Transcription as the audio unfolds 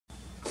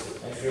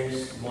Hi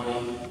friends, good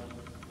morning.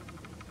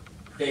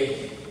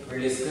 Today we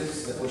will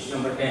discuss the question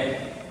number 10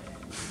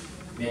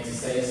 in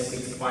exercise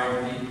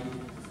 6.3.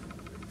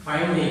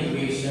 Find the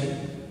equation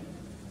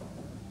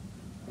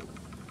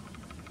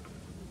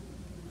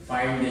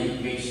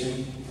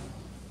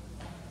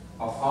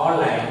of all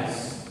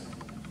lines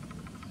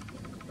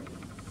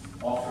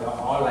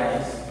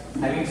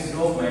having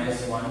slope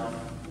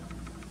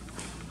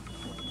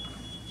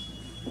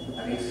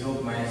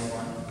minus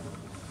 1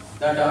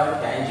 that are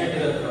tangent to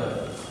the curve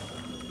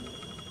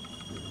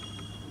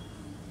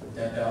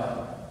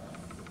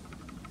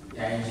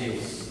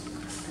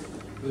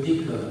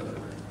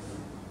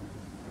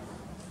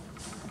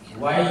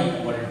y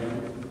equal to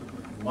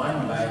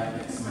 1 by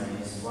x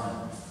minus 1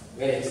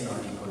 where x not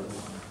equal to 1.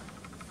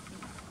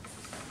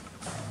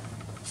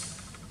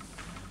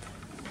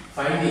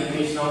 Find the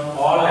equation of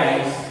all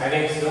lines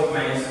having slope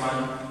minus 1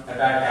 that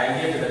are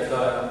tangent to the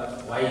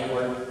curve y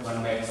equal to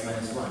 1 by x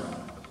minus 1.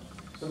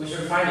 So we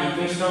should find the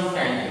equation of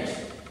tangent.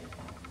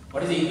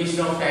 What is the equation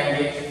of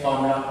tangent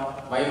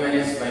formula? Y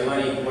minus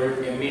y1 equal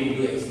to m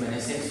into x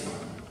minus x1.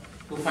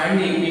 To find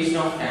the equation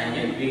of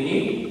tangent, we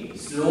need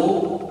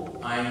slope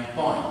and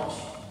point.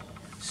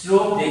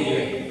 Slope they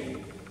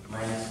given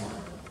minus 1.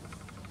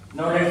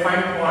 Now let's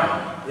find point.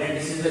 Let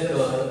this is the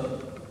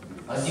curve.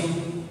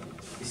 Assume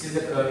this is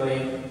the curve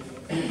name.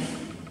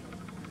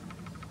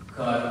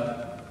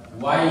 Curve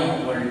y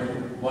equal to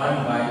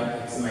 1 by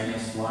x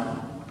minus 1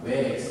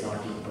 where x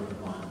not equal to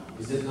 1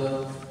 is the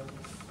curve.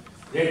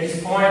 Let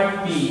this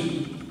point P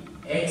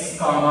x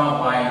comma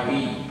y be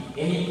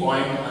any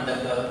point on the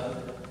curve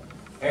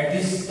at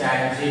this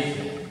tangent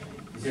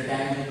is a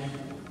tangent.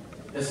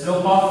 The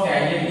slope of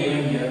tangent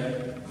given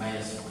here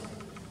minus 1.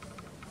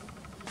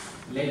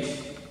 Let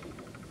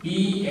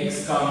P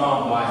x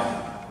comma y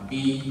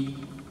be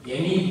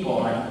any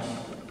point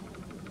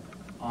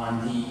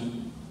on the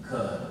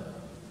curve.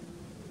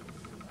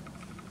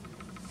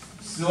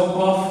 Slope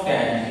of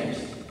tangent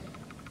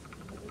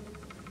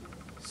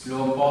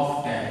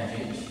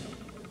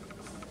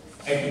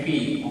at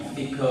P of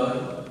the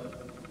curve,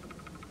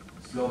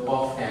 slope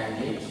of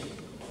tangent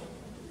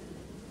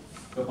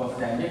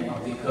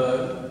of the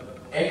curve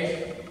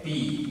at P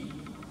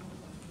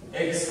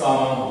x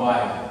comma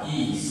y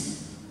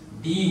is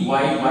dy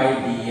by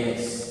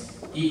ds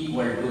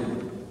equal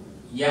to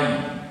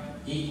m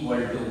equal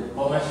to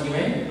how much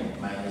given?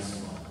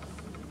 Minus 1.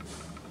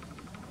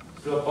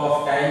 Slope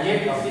of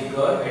tangent of the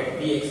curve at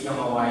Px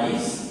comma y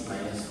is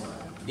minus 1.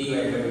 dy by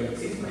dx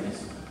is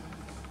minus 1.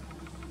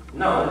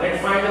 Now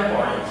let's find the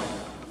point.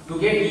 To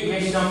get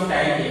equation of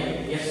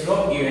tangent, a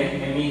slope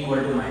given m equal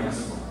to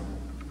minus 1.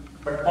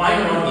 But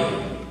point not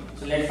given.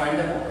 So let's find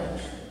the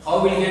point. How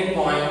will we get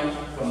point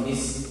from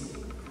this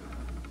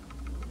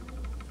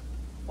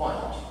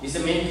point? This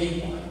is the main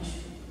key point.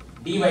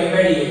 dy by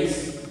dx,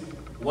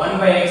 1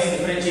 by x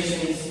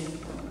differentiation is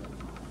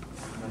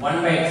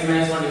 1 by x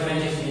minus 1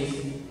 differentiation is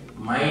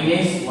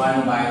minus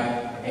 1 by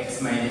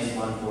x minus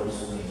 1 whole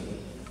square.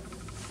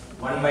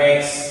 1 by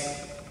x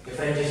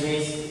differentiation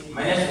is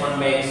minus 1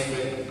 by x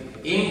square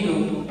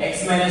into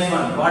x minus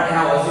 1. What I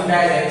have assumed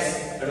as x,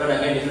 that one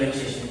again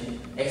differentiation.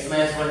 X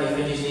minus 1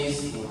 differentiation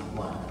is 1,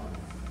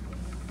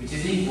 which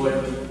is equal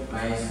to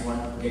minus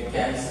 1. Get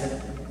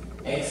cancelled.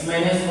 X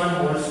minus 1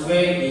 whole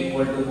square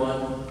equal to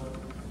 1.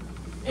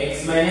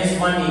 X minus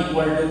 1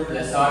 equal to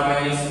plus or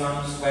minus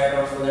 1 square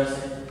root of the other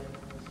side.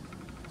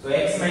 So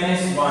x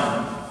minus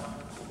 1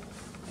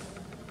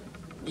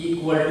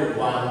 equal to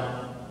 1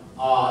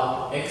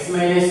 or x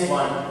minus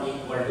 1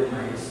 equal to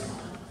minus 1.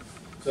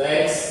 So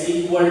x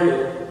equal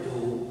to 2.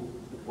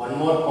 One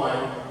more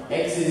point.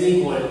 X is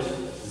equal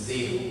to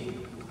 0.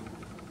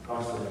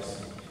 Cross the other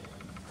side.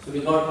 So we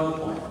got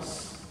 2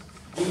 points.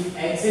 If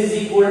x is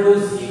equal to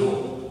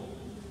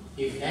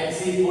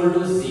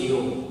 0,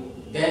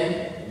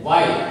 then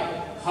y,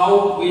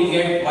 how we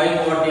get y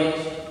coordinate?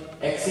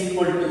 X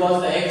equal to,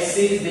 because the x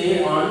is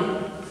there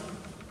on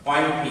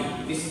point P.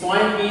 This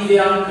point P is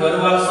there on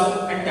curve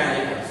also and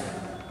tangent also.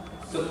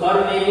 So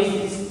curve name is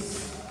this.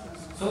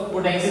 So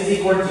put x is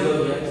equal to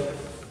 0 here.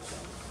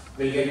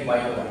 We'll get y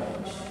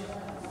coordinate.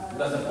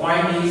 Because the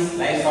point is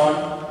lies on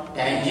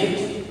tangent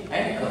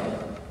and curve.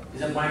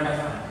 This is a point of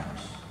contact.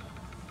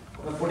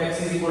 Okay, put x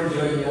is equal to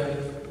 0 here.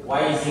 Y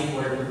is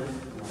equal to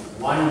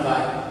 1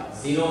 by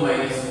 0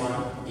 minus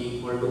 1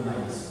 equal to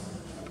minus 1.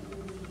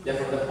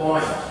 Therefore the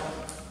point,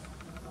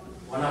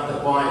 one of the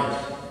point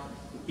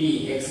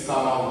P x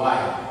comma y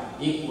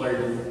equal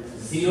to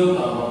 0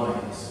 comma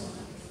minus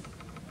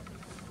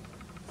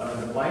 1. One of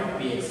the point P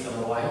x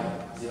comma y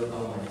 0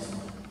 comma minus 1.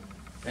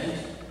 Right?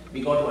 We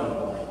got 1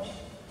 point.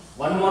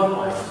 One more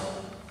point.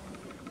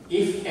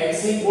 If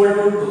x equal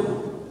to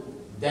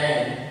 2,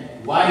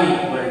 then y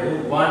equal to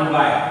 1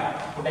 by,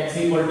 put x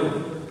equal to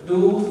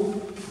 2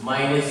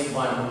 minus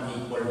 1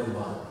 equal to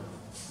 1.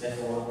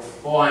 Therefore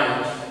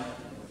point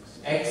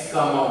x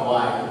comma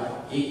y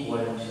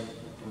equal to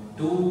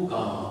 2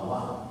 comma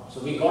 1. So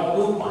we got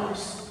 2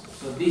 points.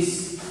 So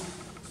this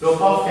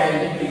slope of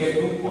tangent we get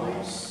 2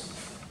 points.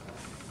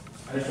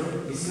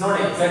 Understood? This is not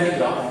exactly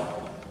graph.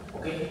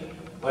 Okay.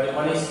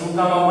 One is 2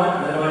 comma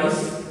 1, another one is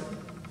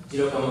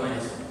 0 comma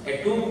minus 1.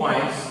 At 2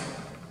 points,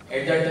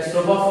 at that the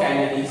slope of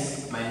tangent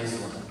is minus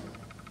 1.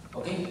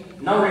 Okay.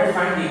 Now let's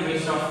find the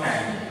equation of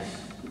tangent.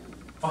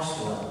 First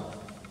one.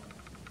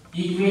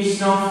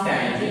 Equation of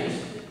tangent.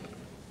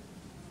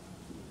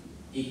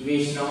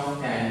 Equation of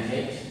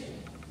tangent.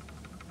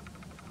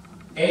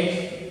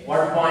 At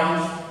what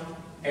point?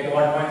 At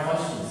what point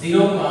first?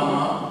 0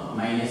 comma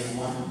minus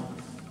 1.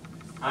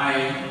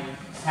 And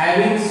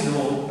having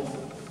slope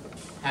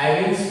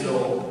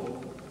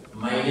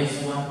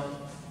minus 1.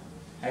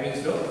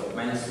 Having slope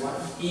minus 1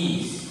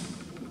 is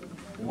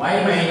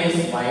y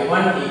minus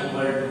y1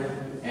 equal to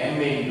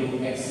m into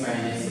x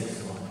minus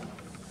x1.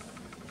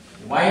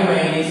 Y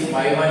minus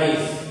y1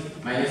 is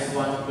minus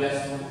 1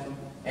 plus 1.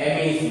 M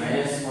is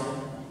minus 1.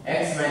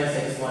 X minus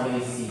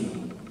x1 is 0.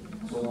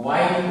 So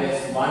y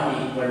plus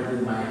 1 equal to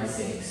minus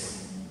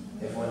x.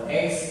 Therefore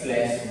x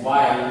plus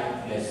y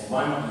plus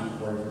 1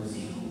 equal to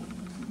 0.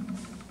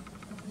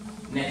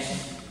 Next,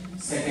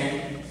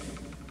 second,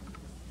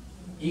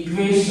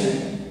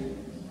 equation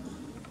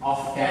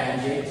of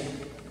tangent.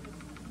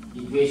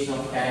 Equation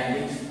of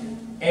tangent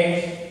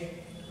at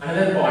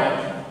another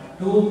point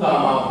 2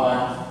 comma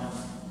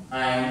 1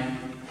 and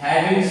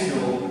having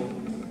slope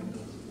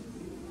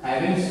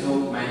minus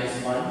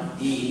 1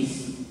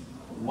 is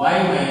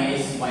y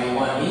minus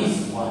y1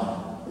 is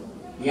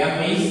 1.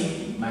 M is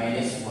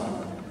minus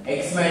 1.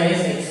 X minus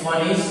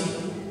x1 is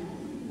 2.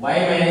 Y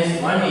minus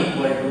 1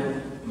 equal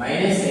to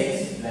minus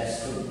x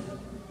plus 2.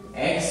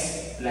 X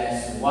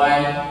plus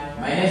y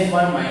minus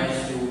 1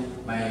 minus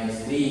 2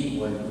 minus 3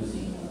 equal to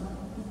 0.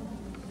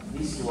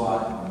 These two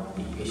are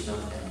the equation of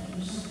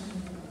tangents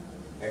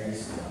at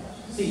this point.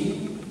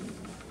 See,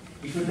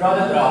 if you draw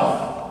the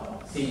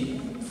graph,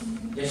 see,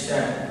 just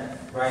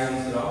drawing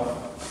this graph.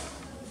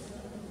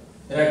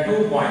 There are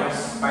 2 points,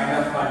 point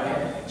of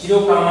contact,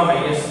 0 comma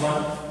minus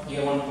 1,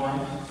 here 1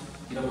 point,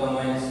 0 comma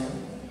minus 1.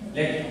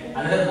 Let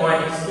another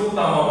point is 2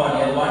 comma 1,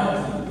 here 1,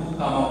 2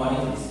 comma 1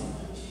 is this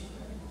point.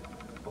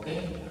 Okay,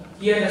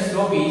 here the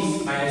slope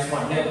is minus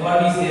 1, the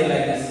curve is there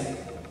like this.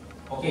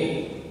 Okay,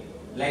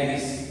 like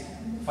this.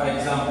 For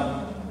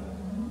example,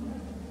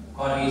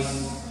 curve is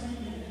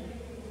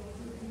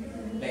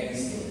like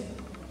this there.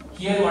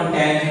 Here one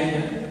tangent,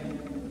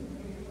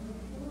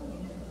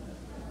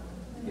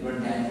 here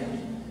one tangent.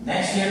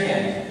 Next here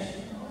tangent.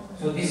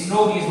 So this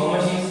slope is how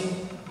much is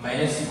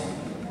minus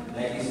 1,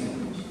 like this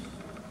image.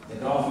 The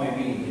graph may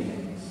be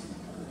like this.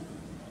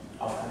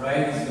 After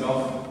drawing this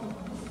graph,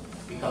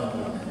 we come to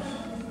that.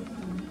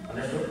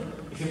 Understood?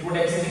 If you put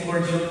x is equal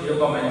to 0, 0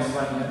 comma minus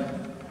 1 here.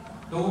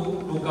 2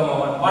 comma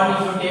 1. 1 if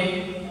you take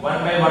 1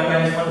 by 1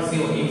 minus 1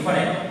 0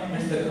 infinite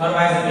means the curve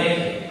has a break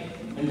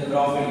and the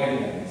graph will get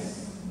like this.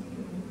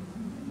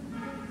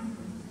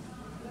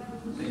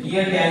 So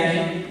here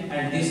tangent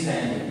and this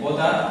tangent both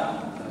are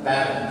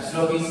parallel.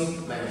 Slope is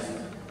minus 1.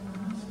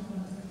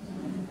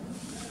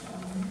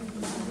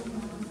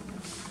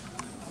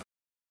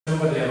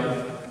 Number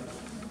 11.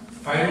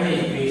 Find the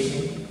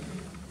equation.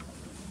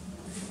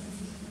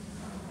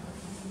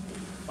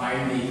 Find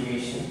the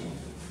equation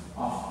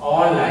of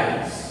all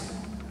lines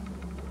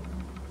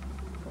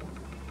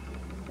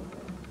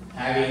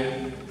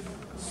having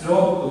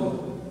slope 2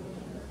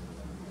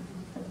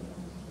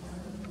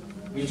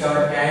 which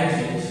are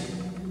tangents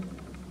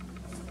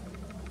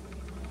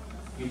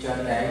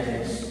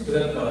to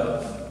the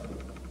curve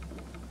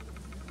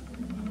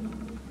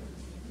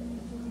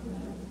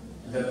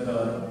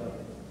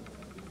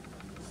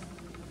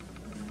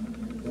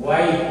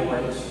y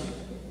equals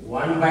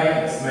 1 by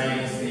x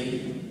minus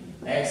 3,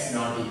 x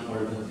not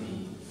equal to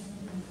 3.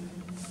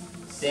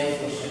 Same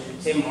question,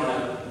 same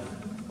model.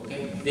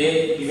 Okay,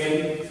 they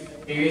given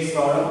previous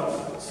problem,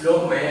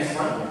 slope minus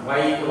 1,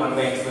 y equal 1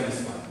 by x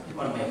minus 1,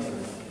 1 by x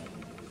minus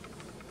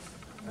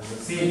 3.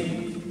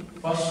 Same,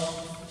 first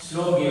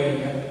slope given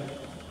here,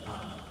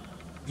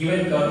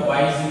 given curve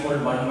y is equal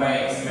to 1 by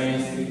x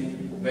minus 3,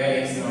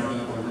 where x not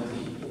equal to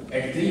 3.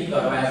 At 3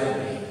 curve has a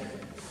break.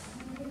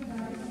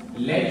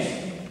 Let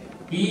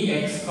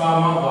px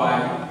comma y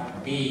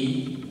be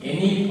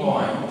any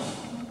point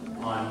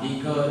on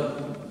the curve.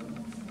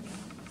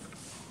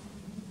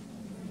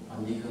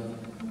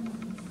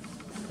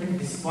 And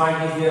this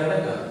point is there on the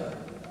curve.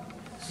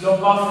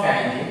 Slope of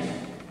tangent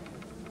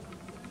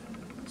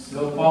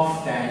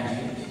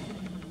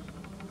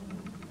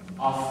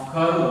of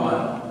curve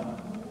 1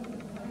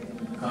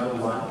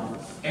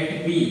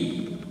 at P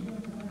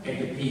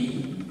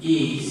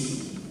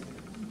is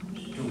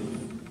 2.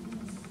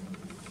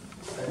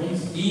 That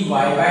means dy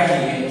by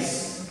dx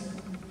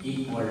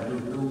equal to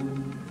 2.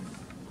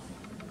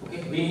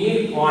 Okay, we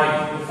need point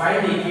to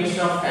find the equation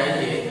of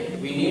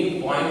tangent. We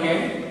need point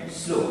and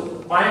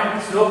slope.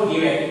 Point, slope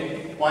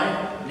given. Point.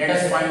 Let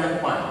us find the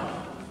point.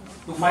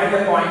 To find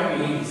the point, we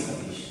need this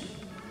condition.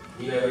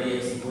 dy by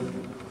dx equal to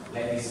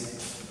like this.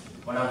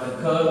 One of the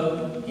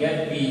curve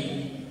here P,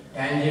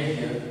 tangent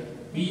here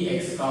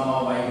px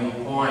comma y be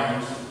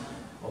point.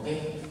 Okay,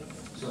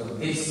 so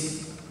this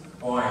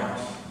point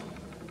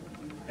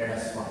let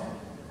us find.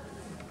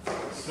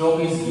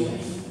 Slope is given.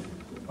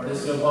 What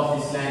is the slope of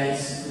this line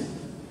is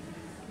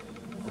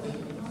 2. Okay.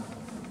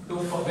 To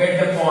get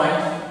the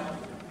point,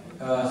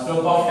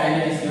 slope of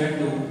tangent is given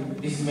to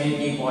this main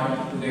key point.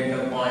 To get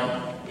the point,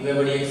 dy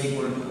by dx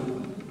equal to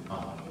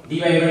dy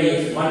by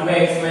dx 1 by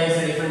x minus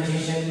the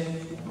differentiation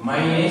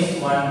minus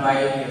 1 by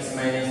x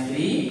minus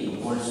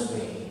 3 whole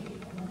square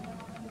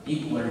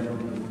equal to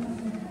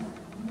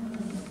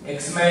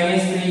x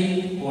minus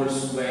 3 whole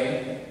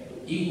square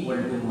equal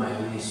to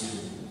minus 2.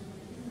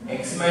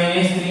 X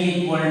minus 3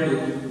 equal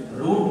to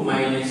root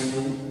minus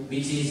 2,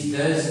 which is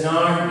does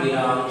not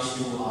belongs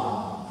to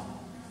R.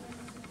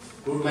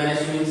 Root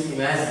minus 2 means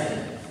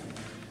imaginary.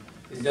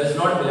 This does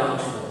not belong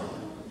to R.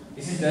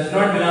 This is does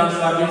not belong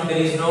to R means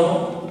there is no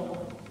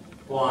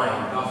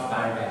point of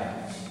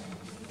contact.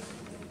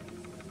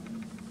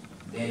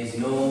 There is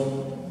no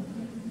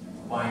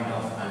point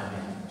of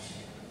contact.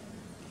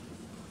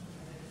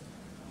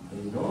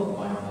 There is no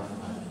point of contact.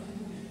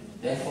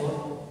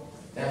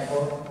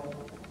 Therefore,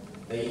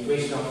 the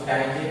equation of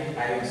tangent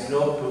having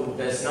slope 2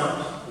 does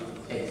not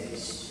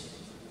exist.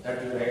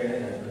 That will write in the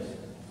conclusion.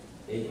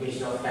 The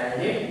equation of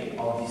tangent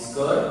of this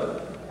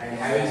curve and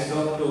having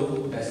slope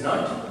 2 does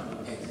not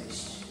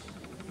exist.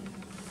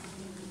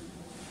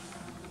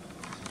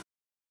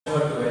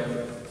 Number 12.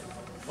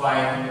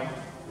 Find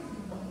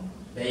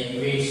the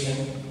equation.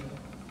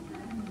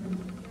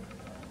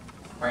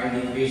 Find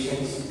the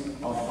equations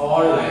of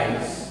all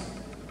lines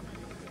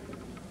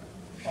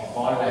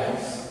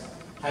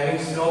having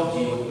slope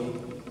 0.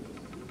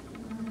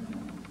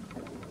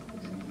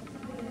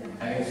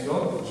 Having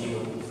slope 0,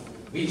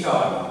 which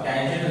are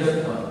tangent to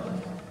the curve.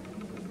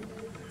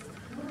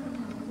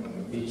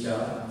 Which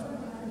are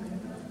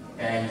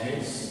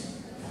tangents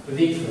to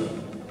the curve.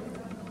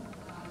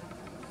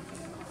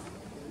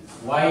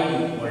 Y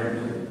equal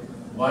to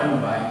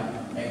 1 by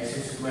x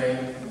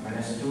square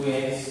minus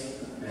 2x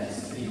plus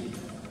 3.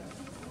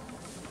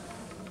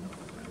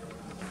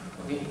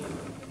 Okay.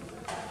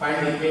 Find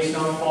the equation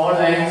of all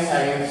lines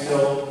having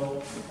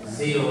slope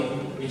 0,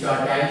 which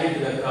are tangent to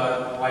the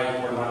curve y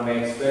equal to 1 by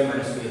x square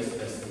minus 2x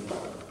plus 3.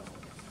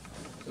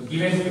 So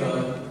given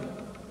curve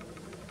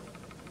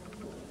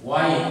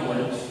y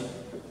equals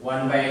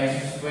 1 by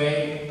x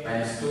square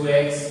minus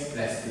 2x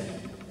plus 3.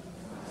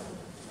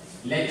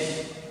 Let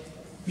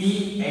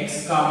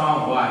px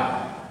comma y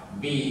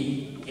be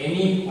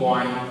any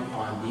point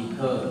on the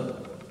curve.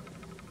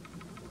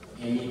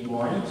 Any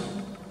point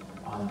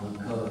on the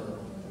curve.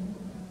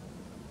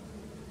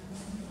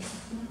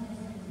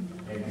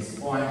 Let this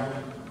point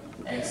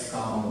x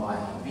comma y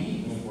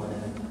be any point.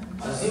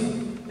 Assume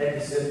that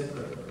this is a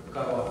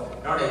curve.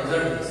 Not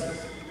exert this.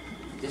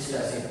 Just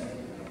assume.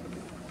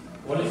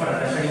 Only for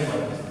understanding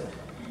purpose.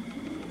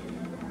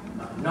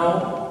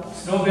 Now,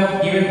 slope we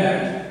have given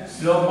that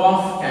slope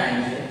of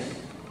tangent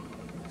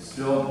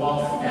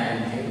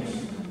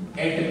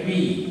at P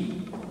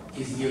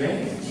is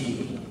given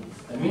 0.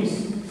 That means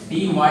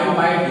dy by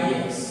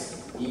dx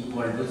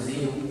equal to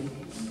 0.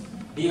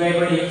 Dy by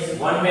dx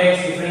 1 by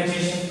x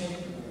differentiation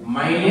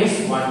minus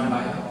 1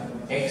 by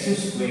x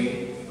square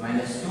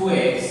minus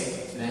 2x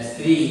plus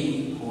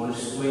 3 whole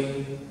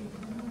square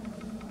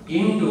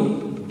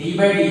into d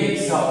by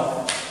dx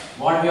of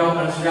what we have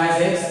considered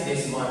as x,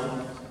 this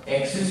one,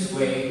 x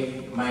square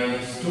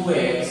minus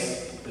 2x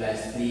plus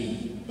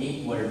 3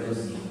 equal to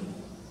 0.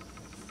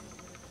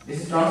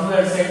 This is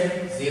transfer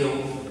set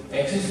 0.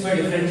 X square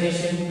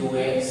differentiation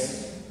 2x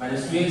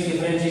minus 2x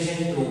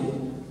differentiation 2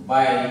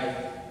 by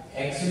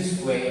x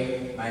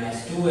square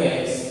minus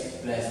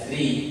 2x plus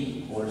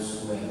 3 whole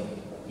square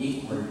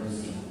equal to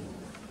 0.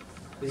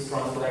 This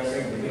transfer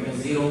set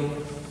becomes 0.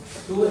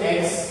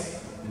 2x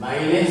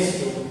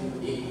minus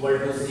 2 equal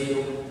to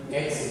 0.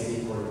 X is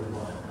equal to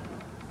 1.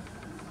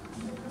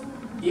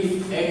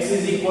 If x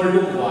is equal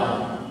to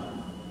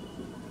 1,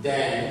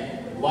 then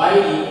y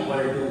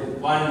equal to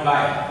 1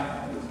 by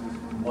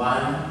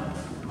 1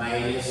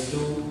 minus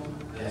 2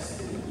 plus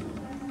 3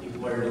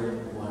 equal to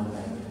 1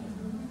 by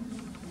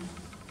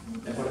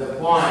 2. Therefore, the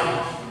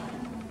point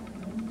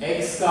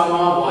x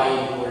comma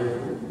y equal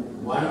to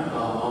 1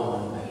 comma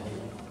 1 by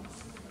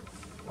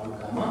 2. 1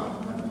 comma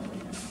 1 by 2.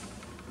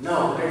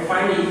 Now, let's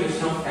find the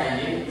equation of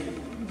tangent.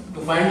 To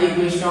find the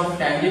equation of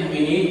tangent, we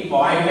need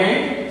point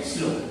and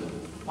slope.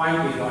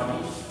 Point we got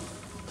it.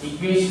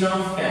 Equation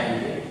of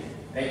tangent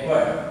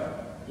required.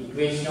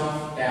 Equation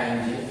of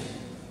tangent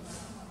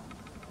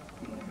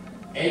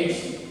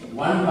h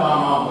 1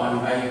 comma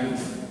 1 by 2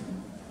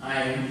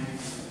 and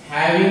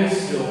having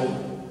slope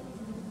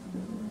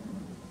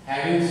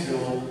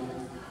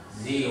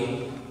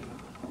 0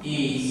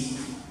 is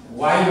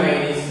y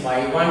minus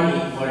y1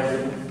 equal to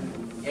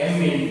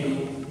m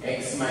into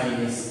x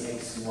minus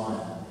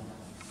x1.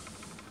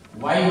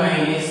 Y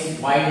minus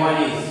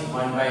y1 is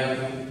 1 by 2,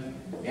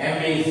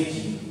 m is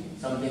g,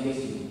 something is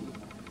g.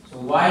 So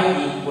y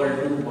equal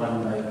to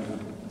 1 by 2.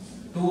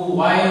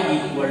 2y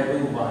equal to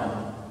 1.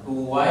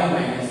 2y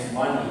minus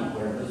 1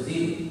 equal to 0.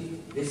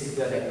 This is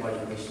the required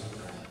equation.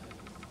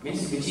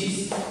 Means which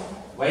is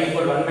y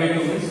equal to 1 by 2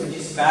 means which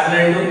is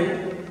parallel to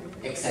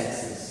x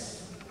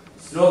axis.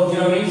 Slope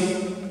 0 means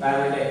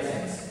parallel to x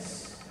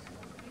axis.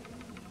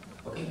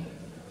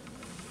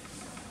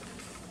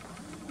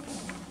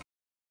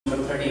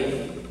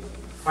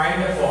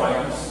 Find the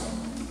points.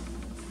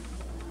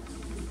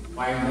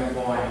 Find the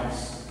points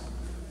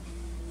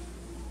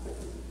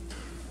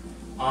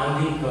on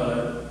the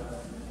curve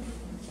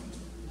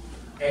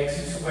x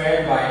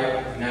squared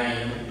by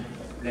 9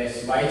 plus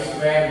y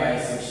squared by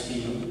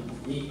 16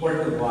 equal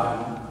to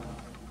 1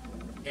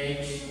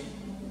 at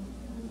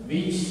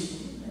which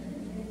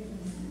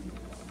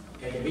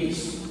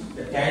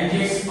the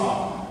tangents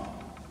are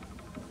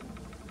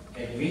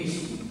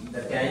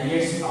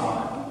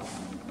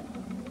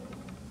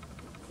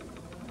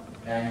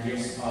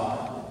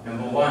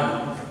number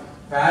 1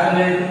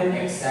 parallel to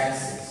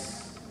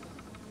x-axis,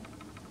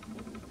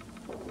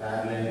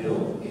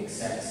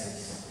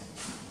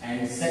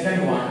 and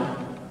second one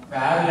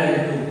parallel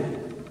to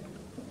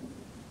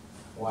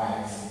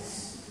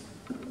y-axis.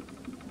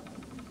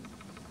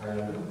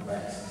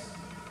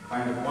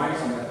 Find the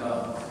points on the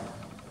curve.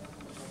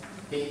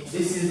 Okay,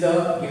 this is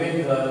the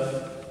given curve.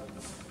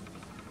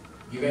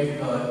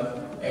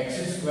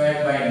 X squared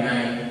by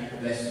 9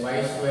 plus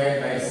y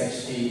squared by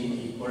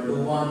 16 equal to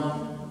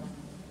 1.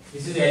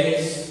 This is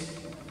ellipse.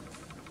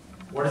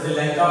 What is the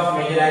length of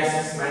major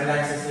axis, minor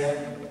axis here?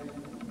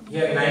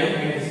 Here 9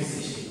 and this is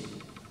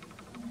 16.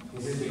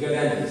 This is bigger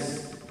than this.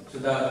 So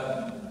the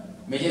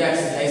major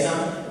axis lies on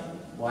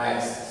y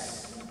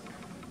axis.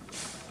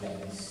 Like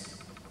this.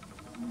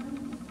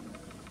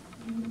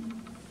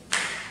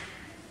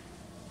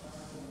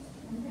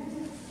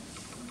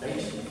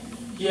 Right?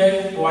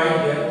 Here, point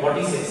here, what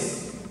is this?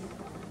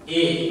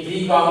 A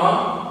 3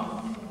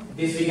 comma,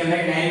 this we can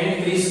write 9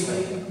 and 3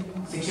 square.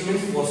 60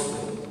 means 4 square.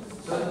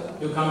 So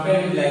you compare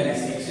it like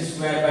this: x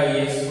square by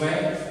a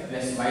square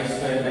plus y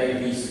square by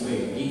b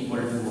square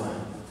equal to 1.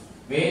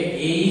 Where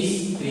a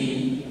is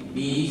 3, b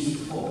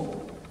is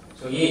 4.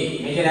 So a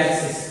major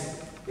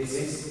axis, this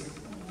is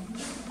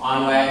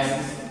on y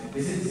axis.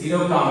 This is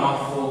 0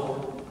 comma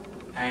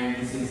 4 and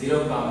this is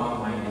 0 comma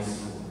minus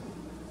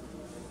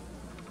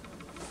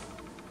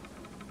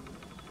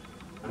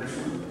 4.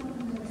 Understood?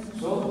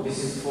 So this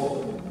is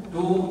 4.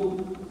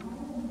 2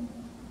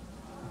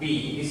 b.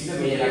 This is the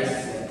major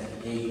axis.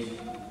 8.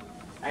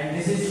 And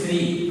this is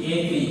 3. A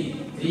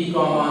 3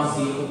 comma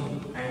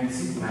 0 and this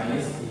is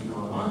minus 3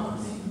 comma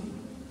 0.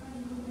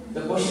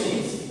 The question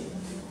is,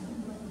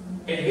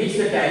 at which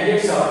the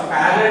tangents are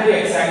parallel to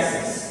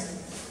x-axis.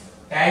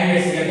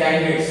 Tangents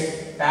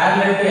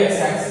parallel to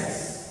x-axis.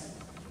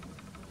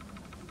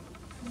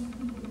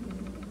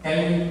 Tell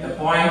me the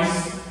points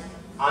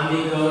on the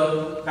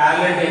curve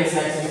parallel to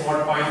x-axis. What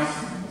points?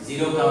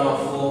 0 comma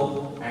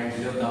 4 and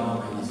 0 comma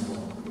minus 4.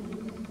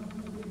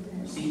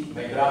 See,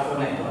 by graph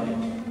only I got it.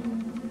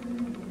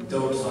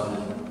 Without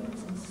solving.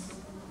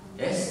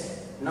 Yes.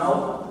 Now,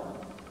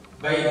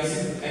 by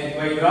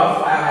graph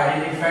I have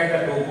identified the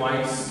 2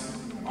 points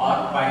or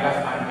point of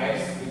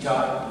contact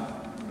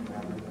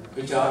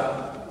which are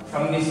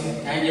from this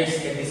tangents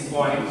at this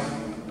point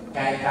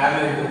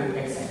parallel to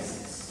x-axis.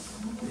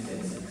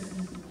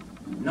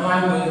 Now I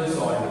am going to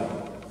solve it.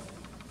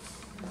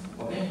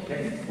 Okay,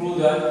 let's prove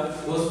that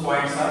those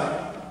points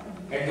are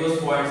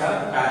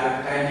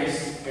parallel tangents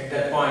at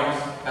that points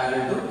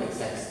parallel to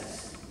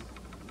x-axis.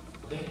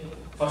 Okay,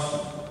 first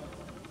one.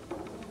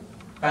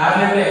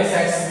 Parallel to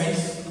x-axis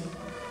means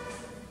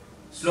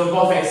slope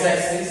of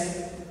x-axis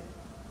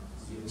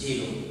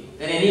 0.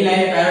 Then any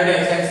line parallel to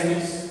x-axis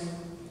means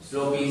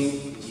slope is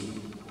 0.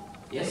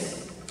 Yes.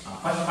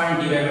 First find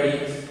dy by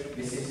dx.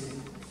 This is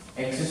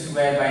x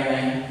square by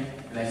 9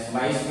 plus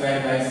y square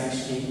by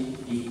 16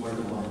 equal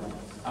to 1.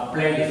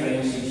 Apply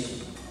differentiation.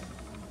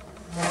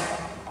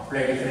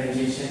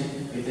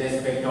 With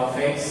respect of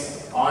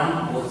x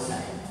on both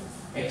sides.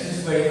 X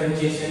square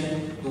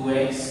differentiation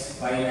 2x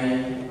by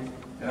 9.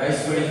 Y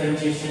square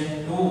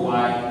differentiation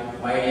 2y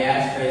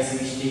dash by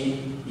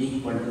 16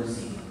 equal to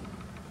 0.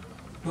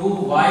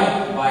 2y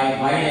by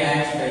y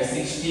dash by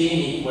 16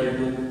 equal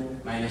to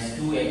minus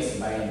 2x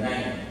by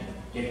 9.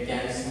 Get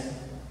cancel.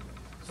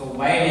 So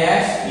y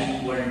dash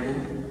equal to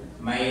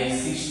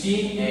minus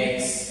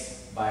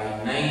 16x by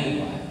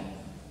 9y.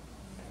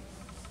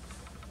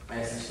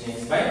 Minus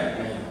 16x by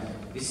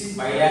 9y. This is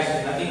y dash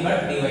is nothing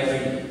but dy by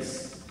dx.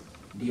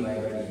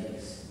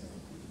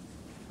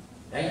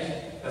 Right?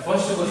 The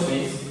first question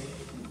is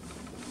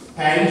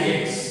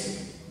tangents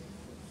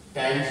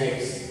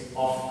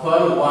of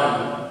curve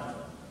 1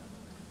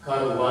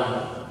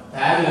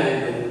 parallel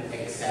to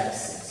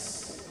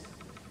x-axis.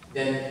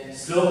 Then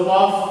slope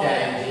of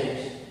tangent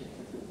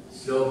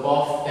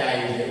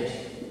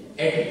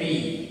at P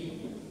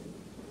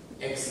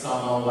x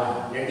comma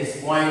y. Let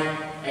this point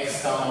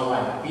x comma y.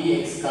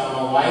 P x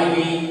comma y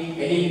be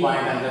any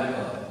point on the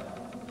curve.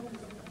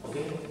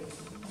 Okay,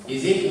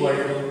 is equal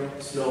to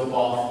slope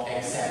of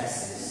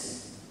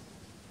x-axis.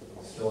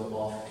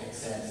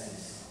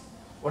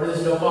 What is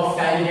the slope of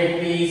tangent at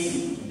P is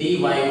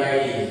dy by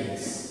dx.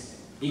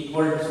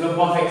 Equal to slope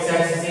of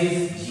x-axis is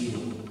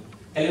 0.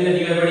 Tell me the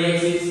dy by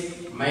dx is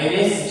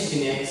minus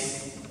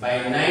 16x by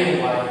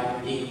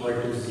 9y equal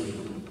to 0.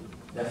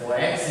 Therefore,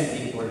 x is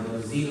equal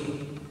to 0.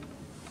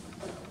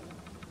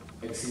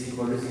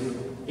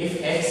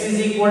 If x is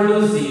equal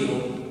to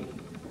 0,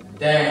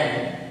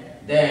 then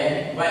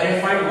Then let's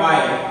find y.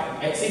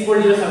 X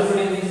equal to 0,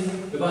 substitute this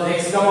because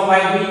x comma y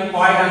will be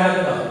point on the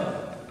curve.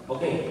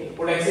 Okay,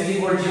 put x is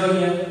equal to 0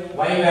 here.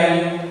 Y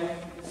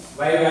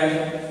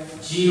value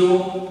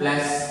 0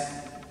 plus,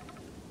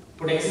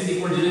 put x is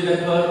equal to 0 in the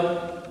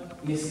curve,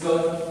 this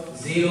curve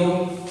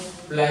 0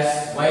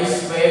 plus y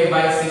squared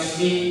by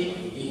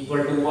 60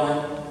 equal to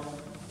 1.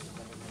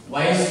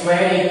 Y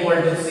square equal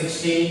to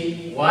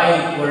 60,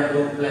 y equal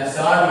to plus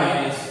or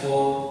minus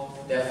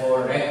 4.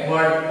 Therefore,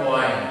 required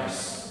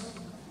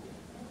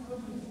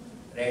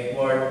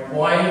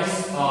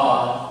points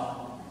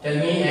are, tell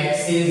me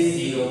x is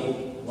 0,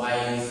 y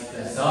is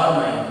plus or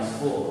minus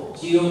 4.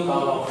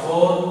 0,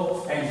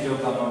 4 and 0,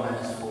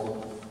 minus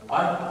 4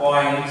 are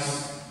points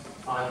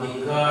on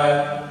the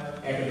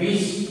curve at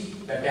which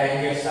the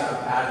tangents are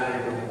parallel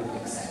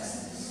to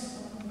x-axis.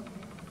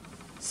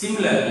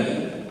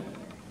 Similarly,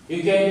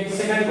 you can,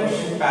 second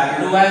question,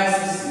 parallel to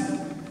axis.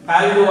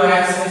 Parallel to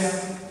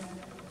axis,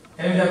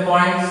 tell me the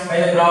points by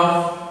the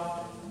graph.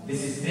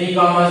 This is 3,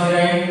 0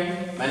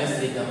 and minus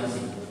 3,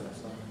 0.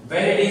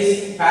 When it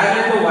is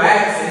parallel to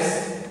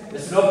y-axis, the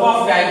slope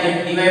of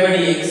tangent dy by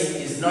dx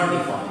is not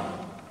defined.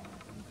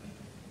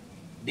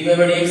 Dy by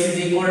dx is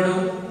equal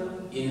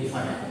to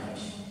infinite.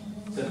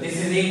 So this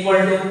is equal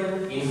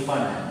to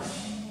infinite.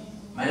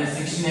 Minus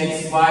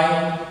 16x by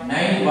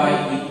 9y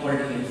equal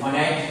to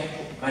infinite.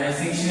 Minus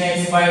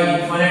 16x by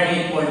infinite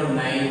equal to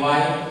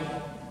 9y.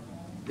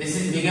 This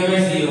is become a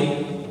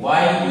 0.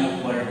 Y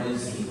equal to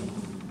 0.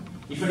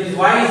 If it is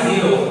y is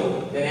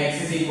 0, then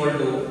x is equal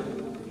to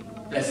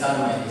plus or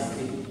minus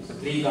 3. So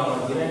 3, 0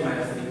 and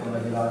minus 3,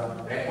 0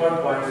 are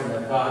record points in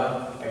the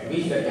curve at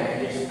which the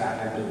tangent is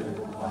parallel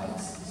to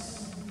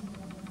y-axis.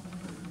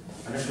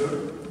 Understood?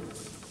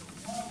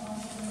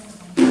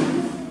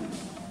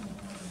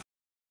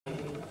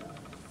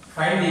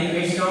 Find the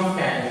equation of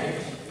tangent.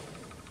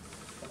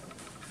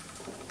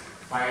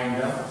 Find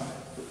the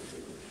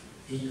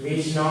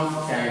equation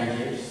of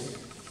tangents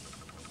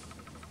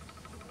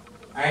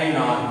and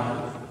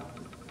normal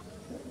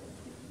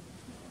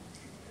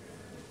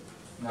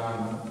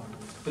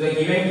to the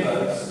given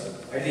curves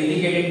at the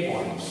indicated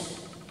points.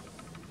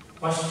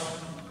 First,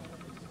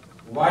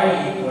 y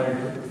equal to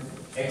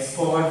x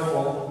power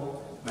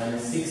 4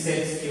 minus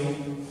 6x cube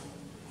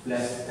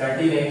plus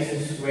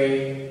 13x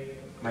squared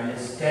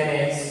minus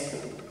 10x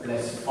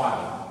plus 5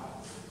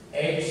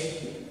 at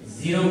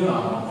 0,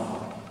 5.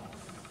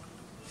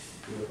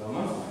 0,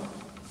 5.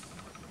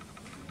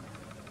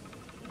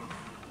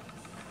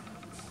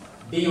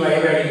 dy by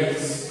dx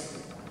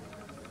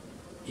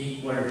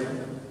equal to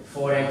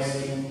 4x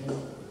cube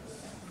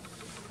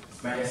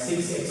minus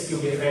 6x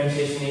cube,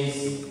 differentiation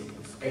is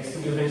x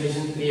cube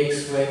differentiation 3x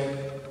square,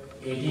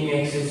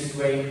 18x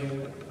square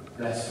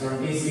plus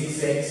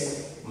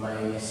 26x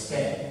minus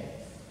 10.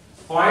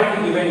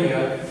 Point given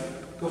here.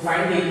 To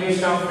find the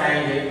equation of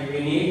tangent, we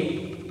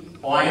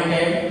need point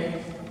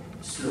and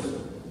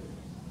slope.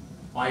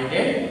 Point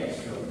and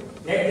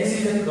slope. Let this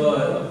is the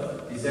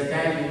curve, this is the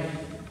tangent.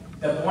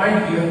 The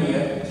point given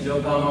here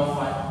 0,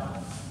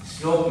 5.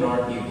 Slope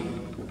not given.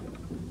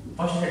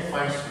 First let's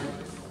find slope.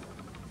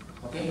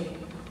 Okay.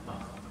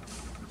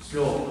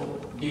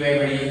 Slope dy by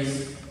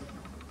dx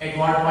at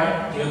what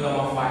point? 0,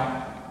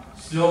 5.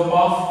 Slope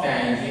of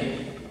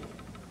tangent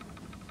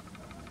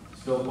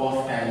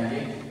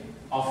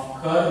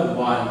of curve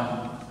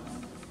 1.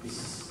 This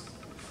is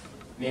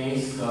name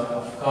is curve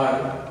of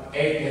curve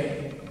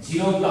at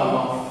 0,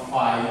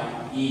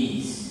 5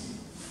 is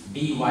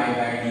dy by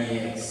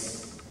dx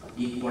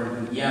equal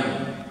to m.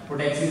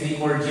 Put x is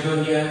equal to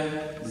 0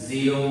 here.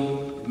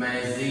 0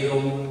 minus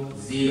 0,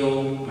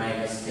 0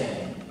 minus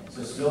 10.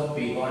 So slope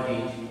we got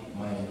it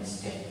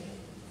minus 10.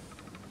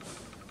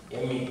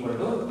 M equal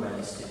to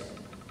minus 10.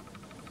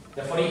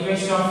 Therefore,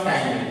 equation of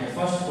tangent. The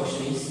first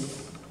question is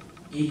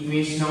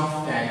equation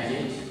of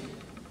tangent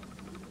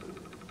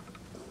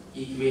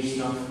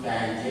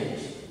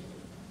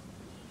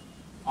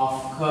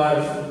of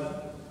curve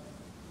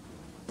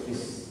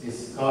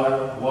this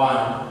curve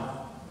 1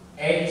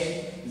 at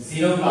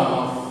 0,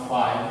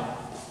 5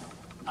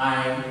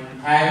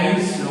 and having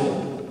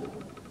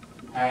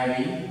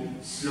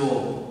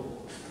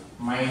slope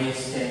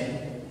minus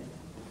 10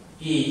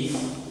 is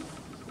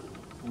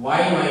y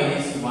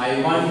minus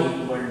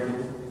y1 equal to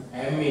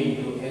m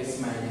into x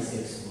minus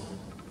x1.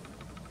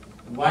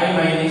 Y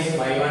minus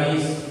y1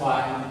 is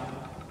 5,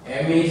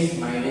 m is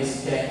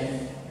minus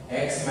 10,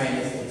 x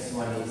minus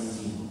x1 is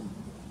 0.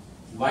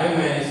 Y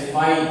minus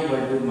 5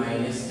 equal to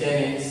minus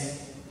 10x,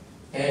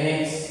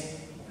 10x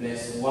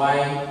plus y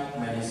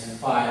minus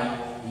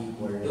 5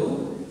 equal to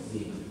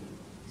 0.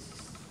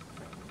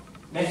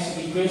 Next,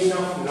 equation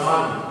of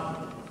normal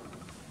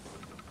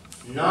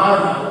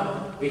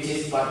which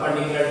is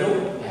perpendicular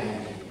to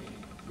tangent.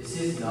 This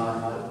is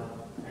normal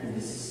and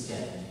this is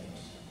tangent.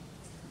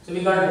 So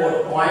we got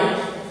both point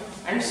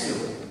and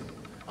slope.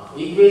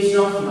 Equation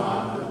of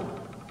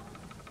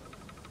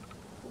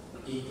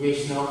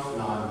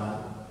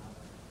normal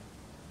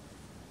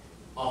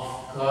of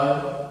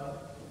curve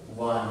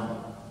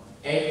 1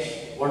 at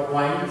what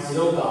point?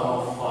 0,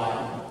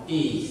 5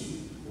 is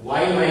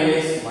y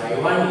minus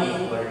y1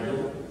 equal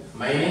to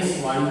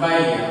minus 1 by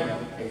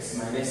m x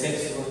minus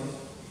x1,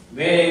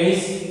 where m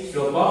is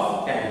slope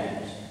of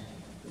tangent.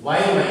 Y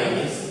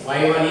minus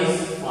y1 is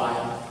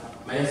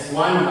 5 minus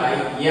 1 by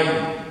m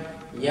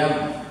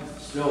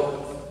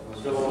slope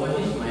of what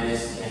is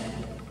minus 10.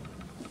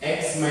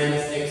 X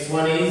minus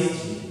x1 is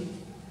g.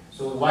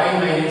 So y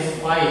minus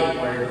 5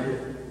 equal to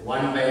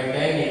 1 by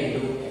 10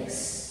 into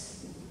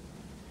x.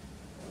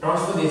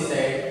 Transfer this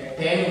side,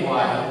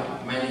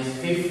 10y minus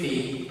 50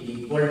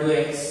 equal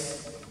to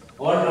x,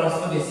 or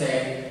transfer this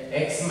side,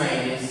 x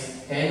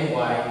minus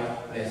 10y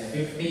plus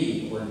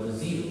 50 equal to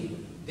 0.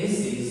 This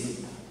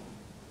is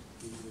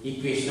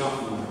equation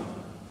of normal.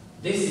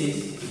 This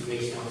is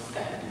equation of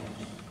tangent.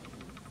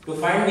 To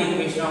find the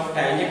equation of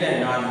tangent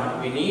and normal,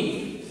 we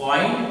need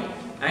point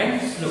and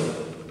slope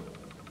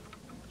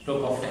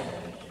of tangent.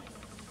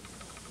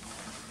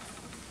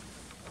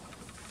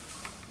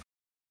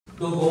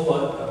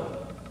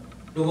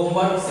 To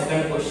homework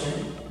second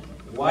question,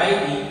 y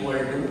equal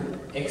to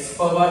x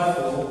power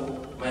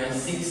 4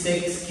 minus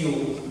 6x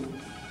cube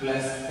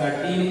plus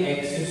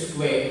 13x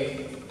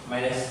square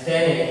minus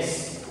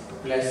 10x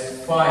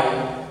plus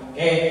 5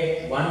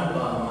 at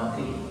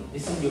 1, 3.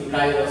 This is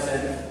utilize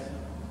yourself.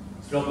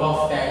 Slope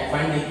of tangent,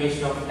 find the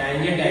equation of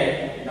tangent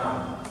and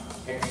normal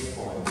at this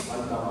point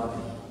 1,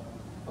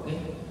 3. Okay.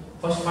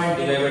 First find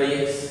dy by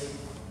dx.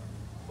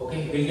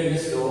 Okay, we'll get the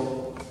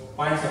slope.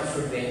 Point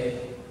substitute there.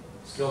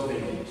 Slope will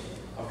get.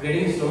 After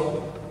getting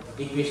slope,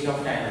 equation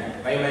of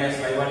tangent y minus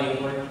y1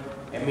 equal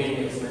m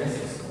into x minus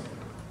x1.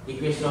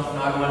 Equation of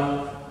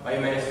normal y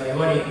minus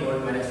y1 equal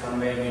minus 1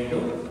 by m into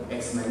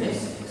x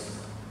minus